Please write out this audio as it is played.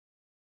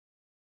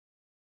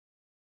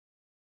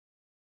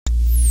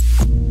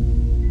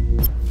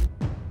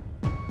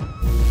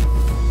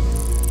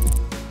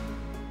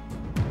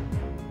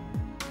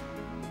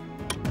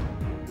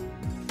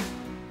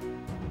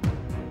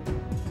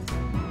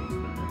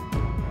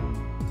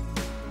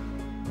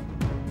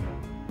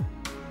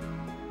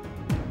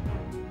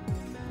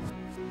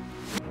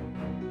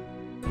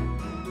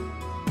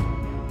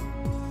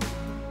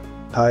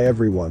Hi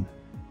everyone.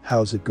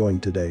 How's it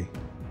going today?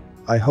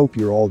 I hope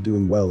you're all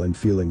doing well and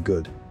feeling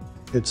good.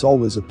 It's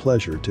always a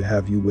pleasure to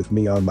have you with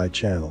me on my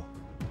channel.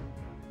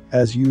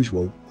 As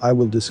usual, I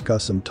will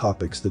discuss some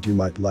topics that you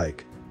might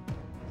like.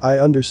 I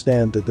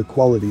understand that the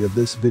quality of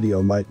this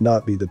video might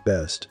not be the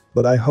best,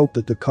 but I hope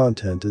that the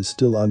content is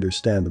still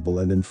understandable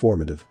and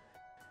informative.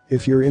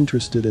 If you're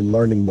interested in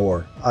learning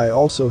more, I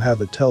also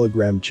have a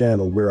Telegram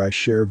channel where I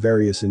share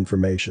various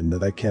information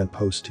that I can't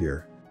post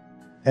here.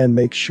 And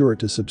make sure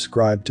to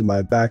subscribe to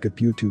my backup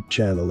YouTube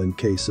channel in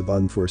case of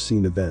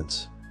unforeseen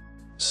events.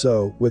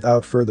 So,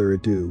 without further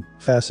ado,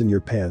 fasten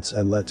your pants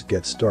and let's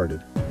get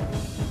started.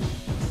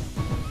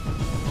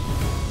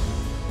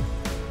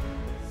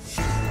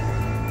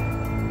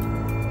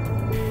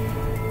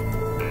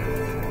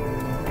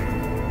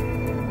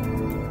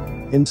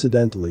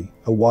 Incidentally,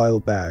 a while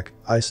back,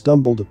 I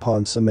stumbled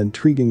upon some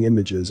intriguing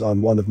images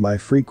on one of my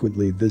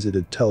frequently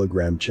visited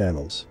Telegram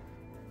channels.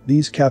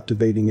 These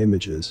captivating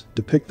images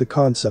depict the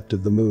concept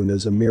of the moon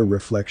as a mere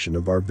reflection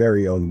of our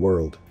very own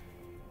world.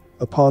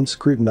 Upon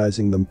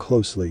scrutinizing them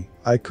closely,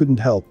 I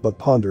couldn't help but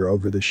ponder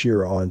over the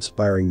sheer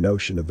awe-inspiring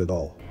notion of it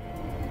all.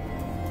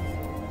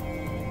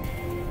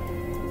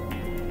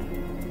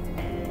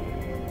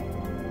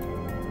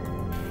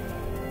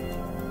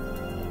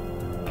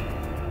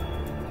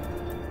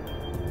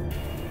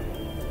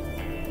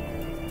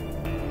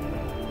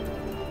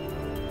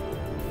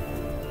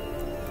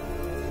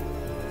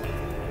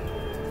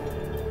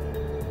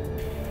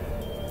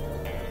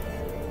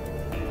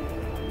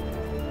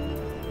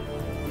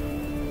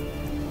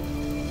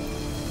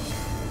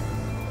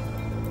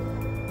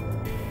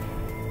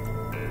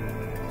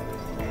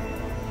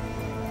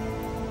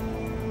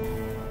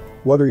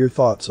 What are your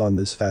thoughts on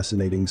this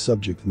fascinating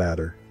subject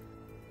matter?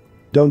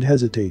 Don't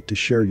hesitate to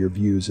share your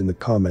views in the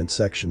comment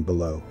section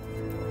below.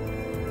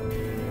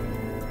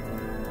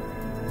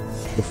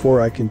 Before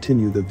I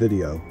continue the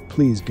video,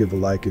 please give a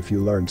like if you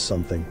learned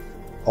something.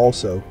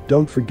 Also,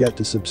 don't forget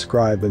to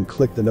subscribe and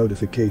click the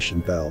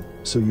notification bell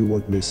so you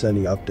won't miss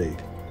any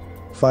update.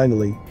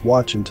 Finally,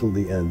 watch until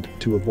the end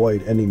to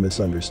avoid any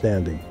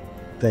misunderstanding.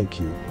 Thank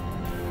you.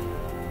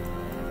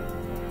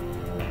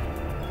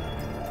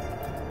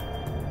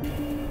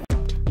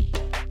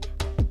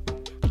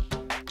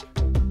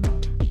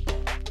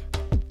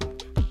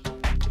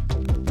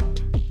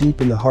 Deep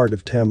in the heart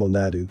of Tamil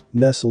Nadu,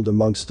 nestled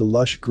amongst the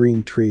lush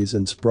green trees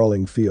and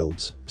sprawling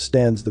fields,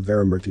 stands the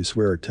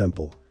Veramurthiswarar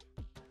temple.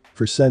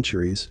 For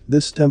centuries,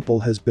 this temple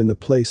has been a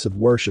place of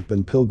worship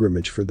and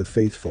pilgrimage for the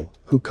faithful,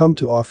 who come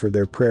to offer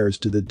their prayers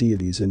to the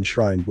deities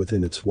enshrined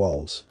within its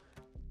walls.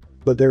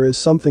 But there is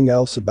something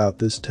else about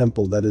this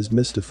temple that has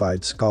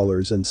mystified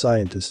scholars and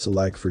scientists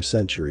alike for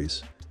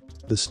centuries.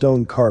 The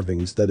stone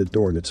carvings that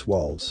adorn its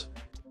walls.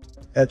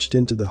 Etched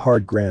into the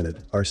hard granite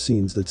are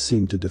scenes that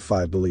seem to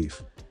defy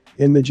belief.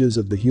 Images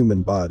of the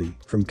human body,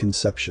 from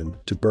conception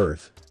to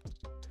birth.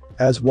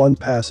 As one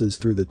passes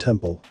through the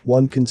temple,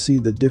 one can see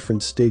the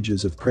different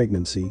stages of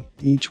pregnancy,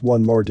 each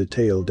one more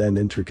detailed and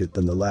intricate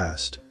than the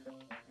last.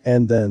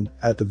 And then,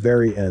 at the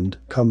very end,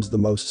 comes the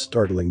most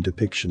startling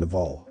depiction of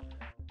all.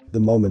 The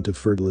moment of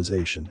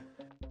fertilization.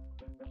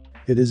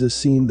 It is a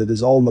scene that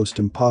is almost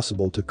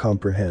impossible to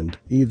comprehend,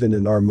 even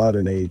in our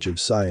modern age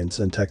of science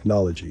and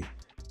technology.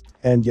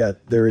 And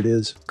yet, there it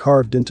is,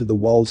 carved into the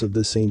walls of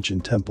this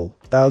ancient temple,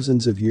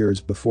 thousands of years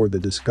before the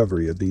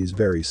discovery of these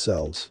very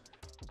cells.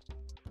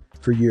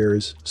 For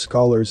years,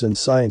 scholars and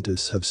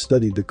scientists have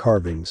studied the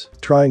carvings,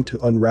 trying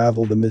to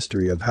unravel the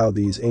mystery of how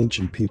these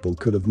ancient people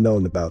could have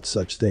known about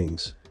such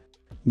things.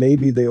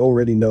 Maybe they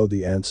already know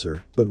the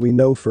answer, but we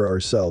know for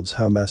ourselves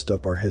how messed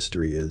up our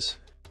history is.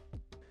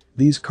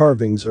 These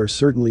carvings are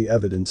certainly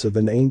evidence of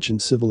an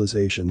ancient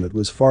civilization that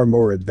was far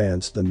more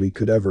advanced than we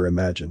could ever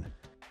imagine.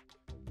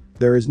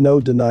 There is no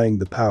denying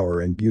the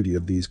power and beauty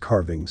of these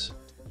carvings.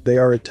 They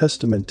are a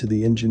testament to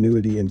the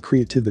ingenuity and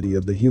creativity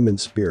of the human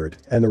spirit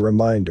and a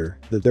reminder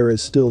that there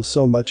is still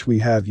so much we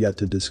have yet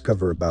to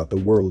discover about the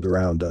world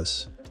around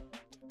us.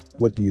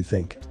 What do you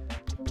think?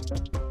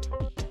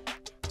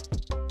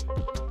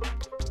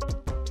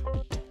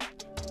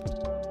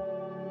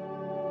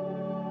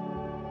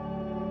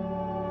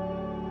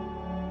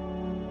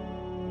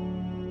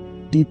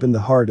 Deep in the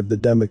heart of the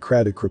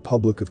Democratic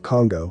Republic of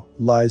Congo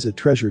lies a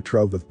treasure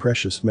trove of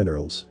precious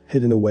minerals,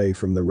 hidden away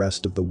from the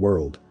rest of the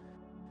world.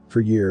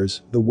 For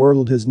years, the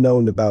world has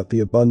known about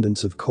the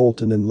abundance of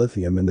coltan and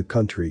lithium in the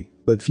country,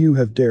 but few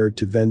have dared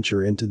to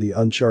venture into the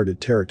uncharted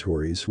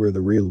territories where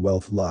the real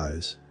wealth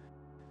lies.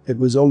 It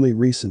was only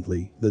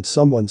recently that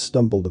someone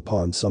stumbled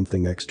upon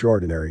something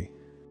extraordinary.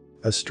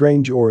 A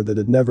strange ore that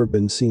had never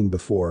been seen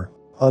before.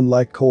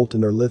 Unlike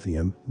coltan or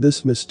lithium,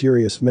 this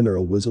mysterious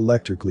mineral was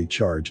electrically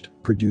charged,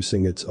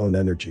 producing its own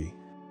energy.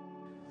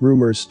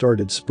 Rumors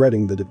started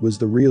spreading that it was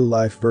the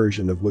real-life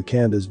version of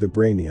Wakanda's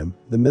vibranium,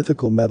 the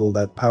mythical metal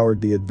that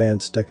powered the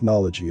advanced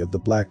technology of the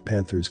Black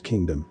Panther's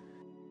kingdom.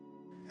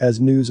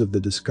 As news of the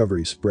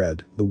discovery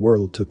spread, the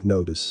world took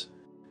notice.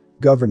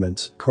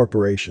 Governments,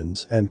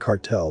 corporations, and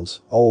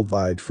cartels all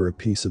vied for a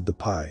piece of the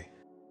pie.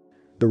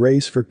 The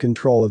race for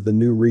control of the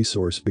new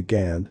resource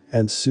began,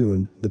 and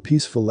soon, the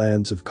peaceful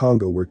lands of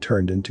Congo were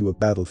turned into a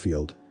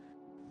battlefield.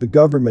 The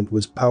government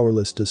was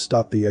powerless to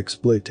stop the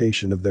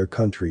exploitation of their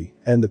country,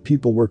 and the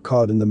people were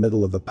caught in the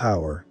middle of a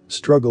power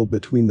struggle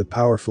between the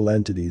powerful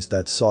entities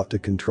that sought to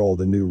control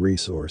the new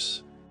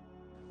resource.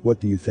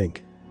 What do you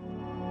think?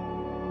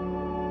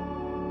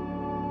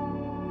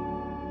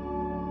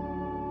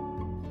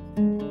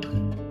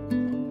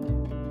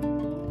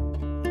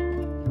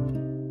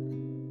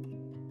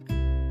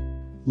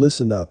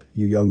 Listen up,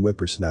 you young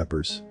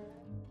whippersnappers.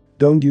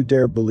 Don't you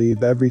dare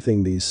believe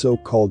everything these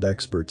so-called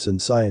experts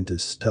and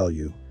scientists tell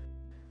you.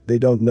 They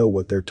don't know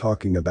what they're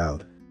talking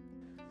about.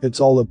 It's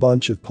all a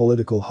bunch of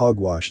political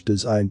hogwash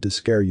designed to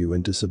scare you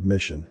into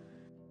submission.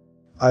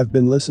 I've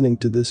been listening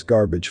to this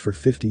garbage for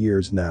 50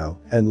 years now,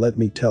 and let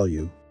me tell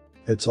you,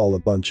 it's all a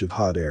bunch of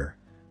hot air.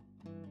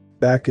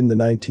 Back in the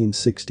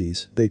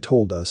 1960s, they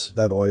told us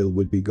that oil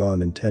would be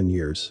gone in 10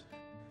 years.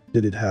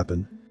 Did it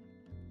happen?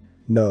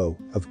 No,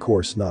 of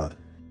course not.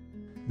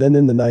 Then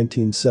in the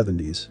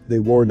 1970s, they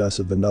warned us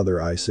of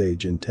another ice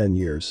age in 10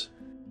 years.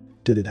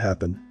 Did it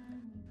happen?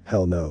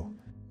 Hell no.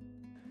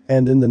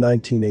 And in the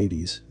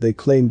 1980s, they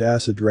claimed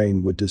acid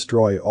rain would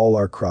destroy all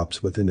our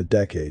crops within a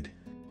decade.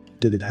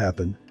 Did it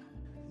happen?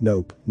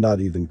 Nope, not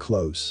even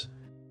close.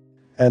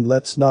 And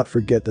let's not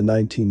forget the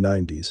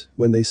 1990s,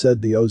 when they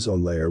said the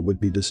ozone layer would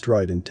be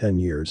destroyed in 10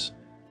 years.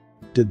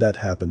 Did that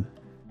happen?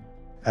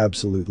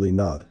 Absolutely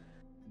not.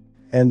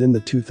 And in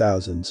the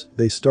 2000s,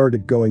 they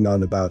started going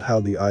on about how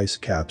the ice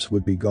caps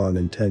would be gone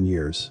in 10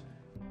 years.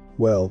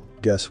 Well,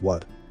 guess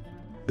what?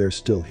 They're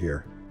still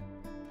here.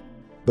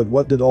 But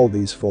what did all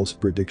these false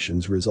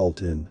predictions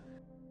result in?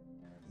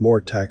 More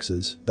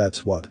taxes,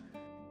 that's what.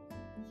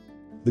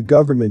 The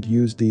government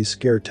used these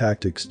scare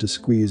tactics to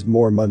squeeze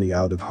more money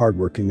out of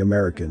hardworking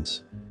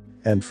Americans.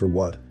 And for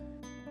what?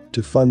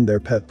 To fund their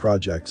pet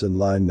projects and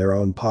line their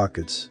own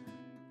pockets.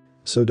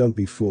 So don't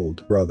be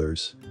fooled,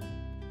 brothers.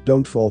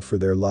 Don't fall for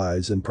their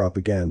lies and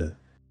propaganda.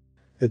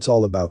 It's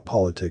all about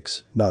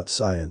politics, not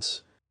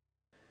science.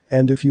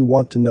 And if you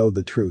want to know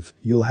the truth,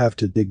 you'll have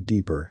to dig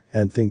deeper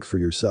and think for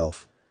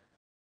yourself.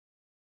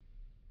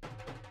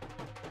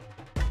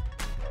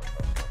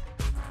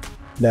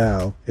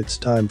 Now, it's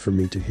time for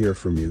me to hear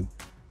from you.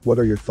 What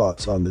are your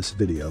thoughts on this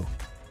video?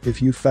 If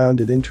you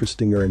found it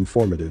interesting or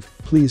informative,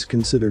 please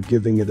consider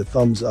giving it a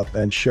thumbs up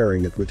and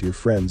sharing it with your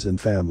friends and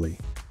family.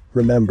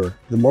 Remember,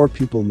 the more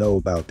people know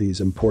about these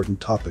important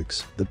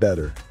topics, the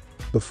better.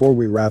 Before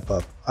we wrap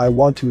up, I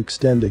want to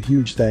extend a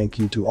huge thank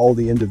you to all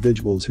the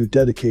individuals who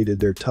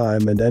dedicated their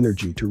time and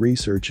energy to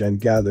research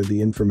and gather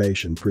the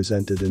information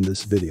presented in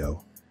this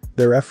video.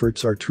 Their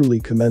efforts are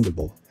truly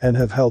commendable and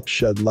have helped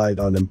shed light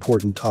on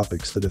important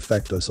topics that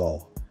affect us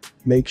all.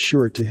 Make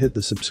sure to hit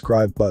the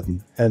subscribe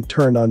button and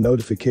turn on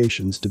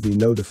notifications to be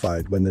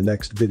notified when the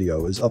next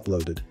video is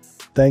uploaded.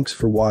 Thanks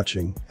for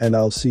watching, and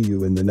I'll see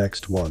you in the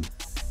next one.